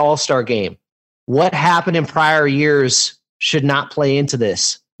 2023 All-Star game. What happened in prior years should not play into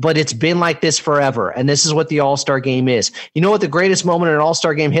this, but it's been like this forever, and this is what the All-Star game is. You know what the greatest moment in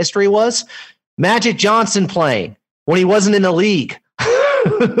All-Star game history was? Magic Johnson playing when he wasn't in the league.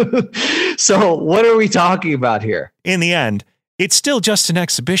 So what are we talking about here? In the end, it's still just an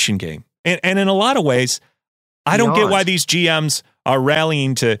exhibition game. And in a lot of ways, I don't get why these GMs are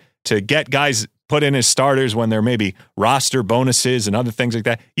rallying to get guys put in as starters when there may be roster bonuses and other things like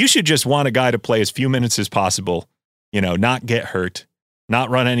that. You should just want a guy to play as few minutes as possible, not get hurt, not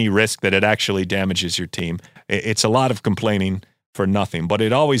run any risk that it actually damages your team. It's a lot of complaining for nothing, but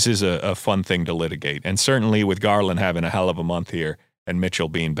it always is a fun thing to litigate. And certainly with Garland having a hell of a month here and Mitchell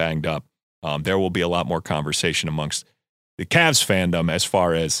being banged up, there will be a lot more conversation amongst the Cavs fandom as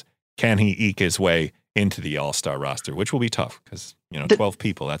far as can he eke his way into the All-Star roster, which will be tough because, 12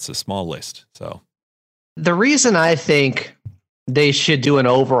 people, that's a small list. So the reason I think they should do an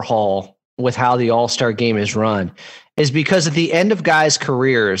overhaul with how the All-Star game is run is because at the end of guys'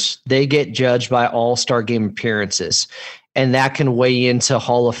 careers, they get judged by All-Star game appearances, and that can weigh into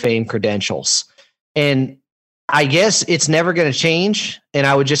Hall of Fame credentials. And I guess it's never going to change. And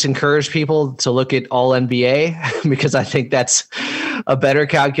I would just encourage people to look at All NBA because I think that's a better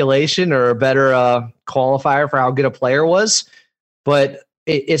calculation or a better qualifier for how good a player was. But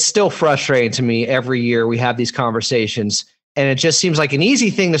it's still frustrating to me every year we have these conversations. And it just seems like an easy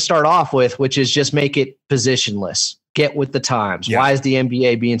thing to start off with, which is just make it positionless. Get with the times. Yeah. Why is the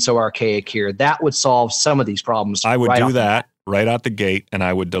NBA being so archaic here? That would solve some of these problems. I would do that right out the gate, and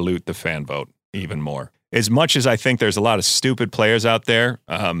I would dilute the fan vote even more. As much as I think there's a lot of stupid players out there.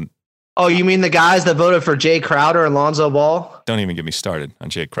 Oh, you mean the guys that voted for Jay Crowder and Lonzo Ball? Don't even get me started on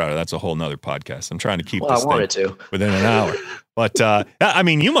Jay Crowder. That's a whole nother podcast. I'm trying to keep this thing within an hour. But,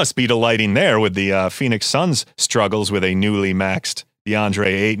 you must be delighting there with the Phoenix Suns struggles with a newly maxed DeAndre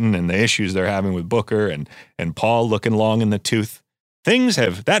Ayton and the issues they're having with Booker and Paul looking long in the tooth.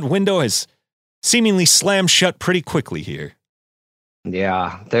 That window has seemingly slammed shut pretty quickly here.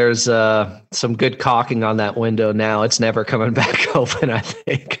 Yeah, there's some good caulking on that window now. It's never coming back open, I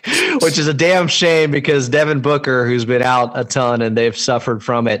think, which is a damn shame because Devin Booker, who's been out a ton and they've suffered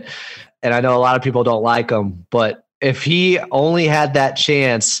from it, and I know a lot of people don't like him, but if he only had that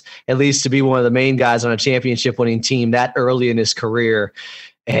chance, at least to be one of the main guys on a championship-winning team that early in his career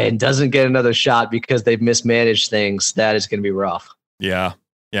and doesn't get another shot because they've mismanaged things, that is going to be rough. Yeah.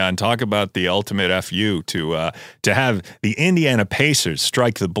 Yeah, and talk about the ultimate FU to have the Indiana Pacers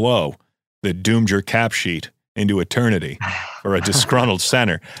strike the blow that doomed your cap sheet into eternity for a disgruntled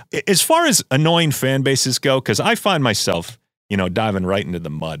center. As far as annoying fan bases go, because I find myself, diving right into the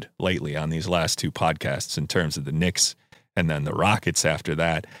mud lately on these last two podcasts in terms of the Knicks and then the Rockets after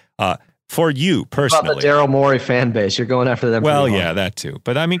that. For you personally, about the Daryl Morey fan base, you're going after them. Well, yeah, that too.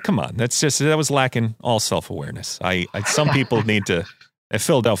 But I mean, come on, that was lacking all self-awareness. Some people need to. At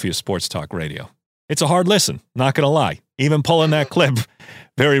Philadelphia Sports Talk Radio, it's a hard listen, not going to lie. Even pulling that clip,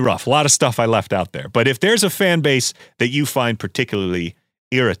 very rough. A lot of stuff I left out there. But if there's a fan base that you find particularly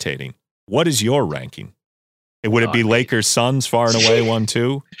irritating, what is your ranking? Would it be Lakers, Suns, far and away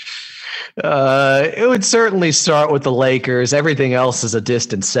 1-2? It would certainly start with the Lakers. Everything else is a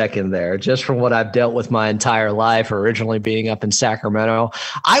distant second there, just from what I've dealt with my entire life, originally being up in Sacramento.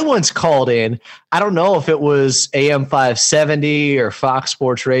 I once called in, I don't know if it was AM 570 or Fox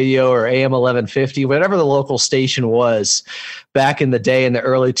Sports Radio or AM 1150, whatever the local station was back in the day in the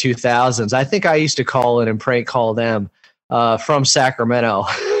early 2000s. I think I used to call in and prank call them from Sacramento.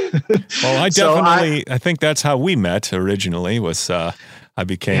 Well, I think that's how we met originally was I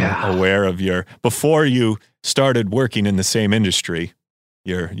became aware of before you started working in the same industry,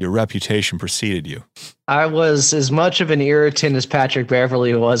 your reputation preceded you. I was as much of an irritant as Patrick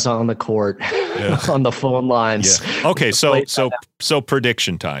Beverly was on the court, on the phone lines. Yeah. Okay, so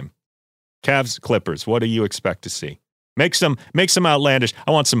prediction time. Cavs, Clippers, what do you expect to see? Make some outlandish.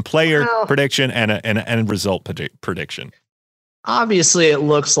 I want some player prediction and a result prediction. Obviously, it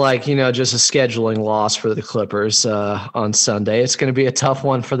looks like, just a scheduling loss for the Clippers on Sunday. It's going to be a tough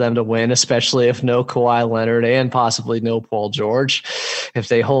one for them to win, especially if no Kawhi Leonard and possibly no Paul George, if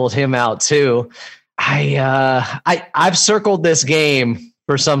they hold him out too. I've circled this game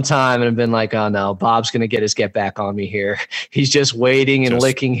for some time and have been like, oh no, Bob's going to get his get back on me here. He's just waiting and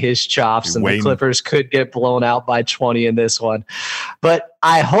licking his chops, and the Clippers could get blown out by 20 in this one. But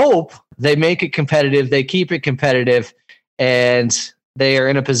I hope they make it competitive. They keep it competitive. And they are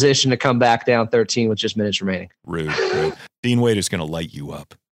in a position to come back down 13 with just minutes remaining. Rude. Dean Wade is going to light you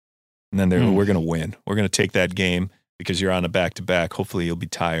up. And then we're going to win. We're going to take that game because you're on a back-to-back. Hopefully you'll be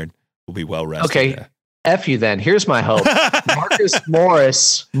tired. We'll be well-rested. Okay, F you then. Here's my hope. Marcus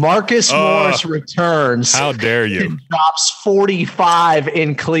Morris returns. How dare you? Drops 45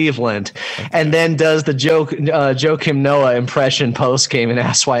 in Cleveland and then does the Joakim Noah impression post-game and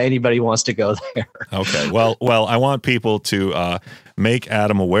asks why anybody wants to go there. Okay. Well, I want people to make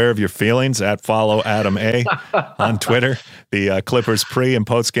Adam aware of your feelings at follow Adam A on Twitter, the Clippers pre- and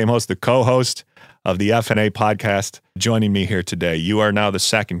post-game host, the co-host of the FNA podcast, joining me here today. You are now the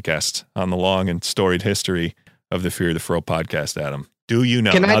second guest on the long and storied history of the Fear the Fro podcast, Adam. Do you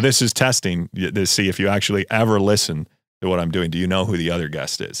know? Now, this is testing to see if you actually ever listen to what I'm doing. Do you know who the other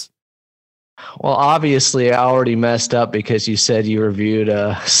guest is? Well, obviously, I already messed up because you said you reviewed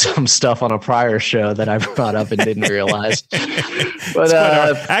some stuff on a prior show that I brought up and didn't realize. But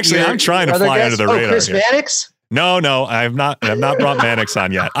actually, I'm trying to fly under the radar. Chris Mannix? No, I have not brought Mannix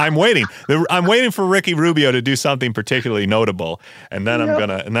on yet. I'm waiting. I'm waiting for Ricky Rubio to do something particularly notable, and then I'm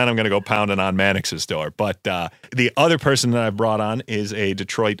gonna go pounding on Mannix's door. But the other person that I brought on is a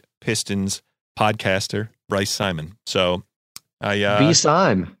Detroit Pistons podcaster, Bryce Simon. So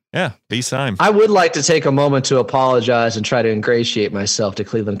B-Sime. Yeah, B-Sime. I would like to take a moment to apologize and try to ingratiate myself to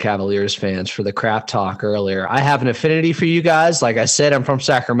Cleveland Cavaliers fans for the crap talk earlier. I have an affinity for you guys. Like I said, I'm from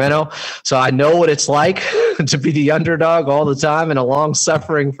Sacramento, so I know what it's like to be the underdog all the time in a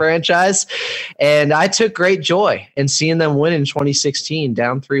long-suffering franchise. And I took great joy in seeing them win in 2016,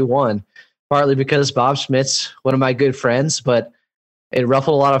 down 3-1, partly because Bob Schmidt's one of my good friends, but it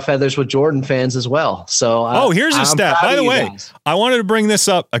ruffled a lot of feathers with Jordan fans as well. So, here's a stat. By the way, I wanted to bring this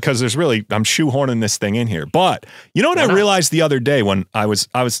up because I'm shoehorning this thing in here. But you know what I realized the other day when I was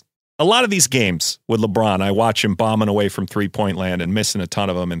a lot of these games with LeBron, I watch him bombing away from 3-point land and missing a ton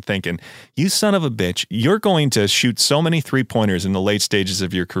of them and thinking, you son of a bitch, you're going to shoot so many 3-pointers in the late stages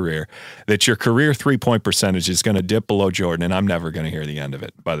of your career that your career 3-point percentage is going to dip below Jordan, and I'm never going to hear the end of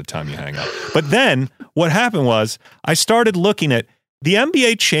it by the time you hang up. But then what happened was I started looking at the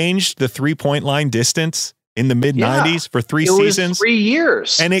NBA changed the 3-point line distance in the mid-90s for 3 seasons. It was 3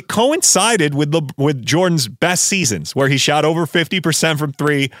 years. And it coincided with Jordan's best seasons, where he shot over 50% from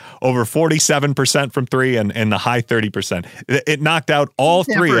 3, over 47% from 3, and the high 30%. It knocked out all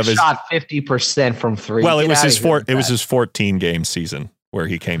three of his... shot 50% from 3. Well, it was his 14-game season where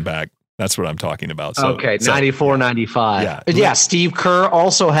he came back. That's what I'm talking about. So, 94, 95. Yeah, Steve Kerr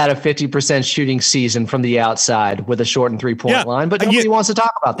also had a 50% shooting season from the outside with a shortened 3-point line, but nobody wants to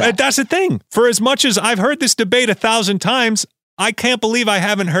talk about that. That's the thing. For as much as I've heard this debate 1,000 times, I can't believe I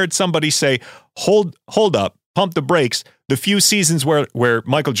haven't heard somebody say, hold up, pump the brakes. The few seasons where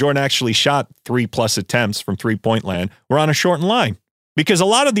Michael Jordan actually shot 3+ attempts from 3-point land were on a shortened line. Because a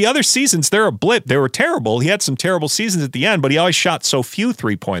lot of the other seasons, they're a blip. They were terrible. He had some terrible seasons at the end, but he always shot so few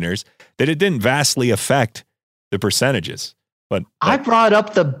 3-pointers that it didn't vastly affect the percentages. But I brought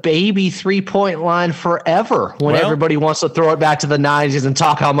up the baby 3-point line forever when everybody wants to throw it back to the 90s and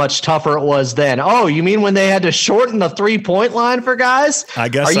talk how much tougher it was then. Oh, you mean when they had to shorten the 3-point line for guys? I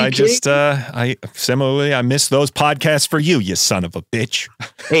guess I missed those podcasts for you son of a bitch.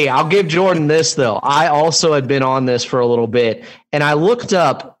 Hey, I'll give Jordan this, though. I also had been on this for a little bit, and I looked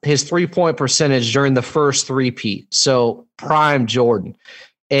up his 3-point percentage during the first three-peat. So prime Jordan.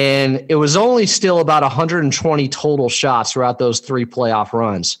 And it was only still about 120 total shots throughout those 3 playoff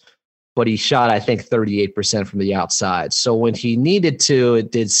runs. But he shot, I think, 38% from the outside. So when he needed to,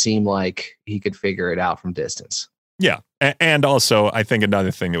 it did seem like he could figure it out from distance. Yeah. And also, I think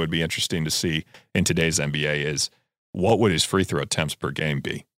another thing that would be interesting to see in today's NBA is what would his free throw attempts per game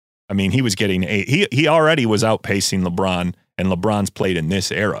be? I mean, he was getting he already was outpacing LeBron, and LeBron's played in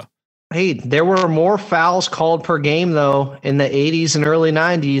this era. Hey, there were more fouls called per game, though, in the 80s and early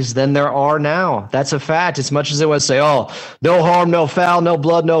 90s than there are now. That's a fact. As much as they would say, oh, no harm, no foul, no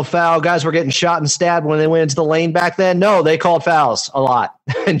blood, no foul. Guys were getting shot and stabbed when they went into the lane back then. No, they called fouls a lot.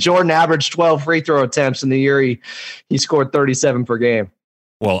 And Jordan averaged 12 free throw attempts in the year he scored 37 per game.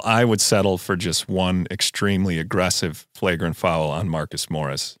 Well, I would settle for just one extremely aggressive flagrant foul on Marcus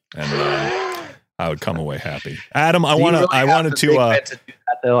Morris, and I would come away happy. Adam, I wanted to.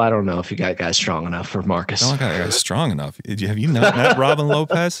 Though I don't know if you got guys strong enough for Marcus. I got guys strong enough. Have you not met Robin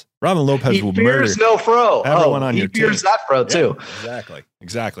Lopez? Robin Lopez will murder no fro. Everyone on your team. He fears that fro too.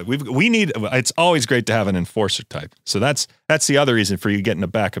 Exactly. We need. It's always great to have an enforcer type. So that's the other reason for you getting a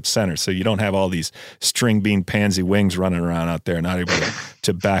backup center, so you don't have all these string bean pansy wings running around out there, not able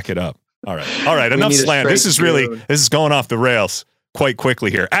to back it up. All right. Enough slam. This is going off the rails quite quickly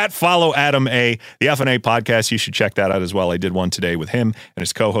here. @follow Adam A, the FNA podcast. You should check that out as well. I did one today with him and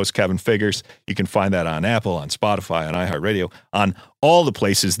his co-host Kevin Figures. You can find that on Apple, on Spotify, on iHeartRadio, on all the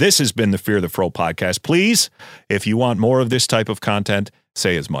places. This has been the Fear the Fro podcast. Please, if you want more of this type of content,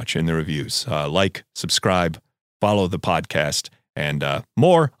 say as much in the reviews. Like, subscribe, follow the podcast, and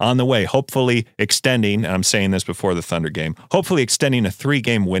more on the way. Hopefully extending, and I'm saying this before the Thunder game, hopefully extending a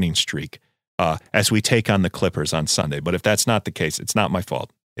 3-game winning streak as we take on the Clippers on Sunday. But if that's not the case, it's not my fault.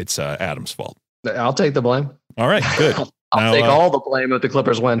 It's Adam's fault. I'll take the blame. All right, good. I'll take all the blame if the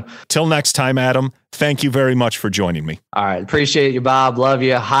Clippers win. Till next time, Adam, thank you very much for joining me. All right, appreciate you, Bob. Love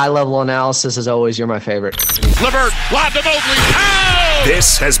you. High-level analysis, as always. You're my favorite. Levert, lob to Mobley. Oh!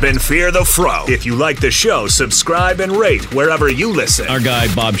 This has been Fear the Fro. If you like the show, subscribe and rate wherever you listen. Our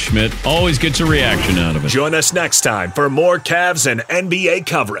guy, Bob Schmidt, always gets a reaction out of it. Join us next time for more Cavs and NBA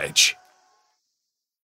coverage.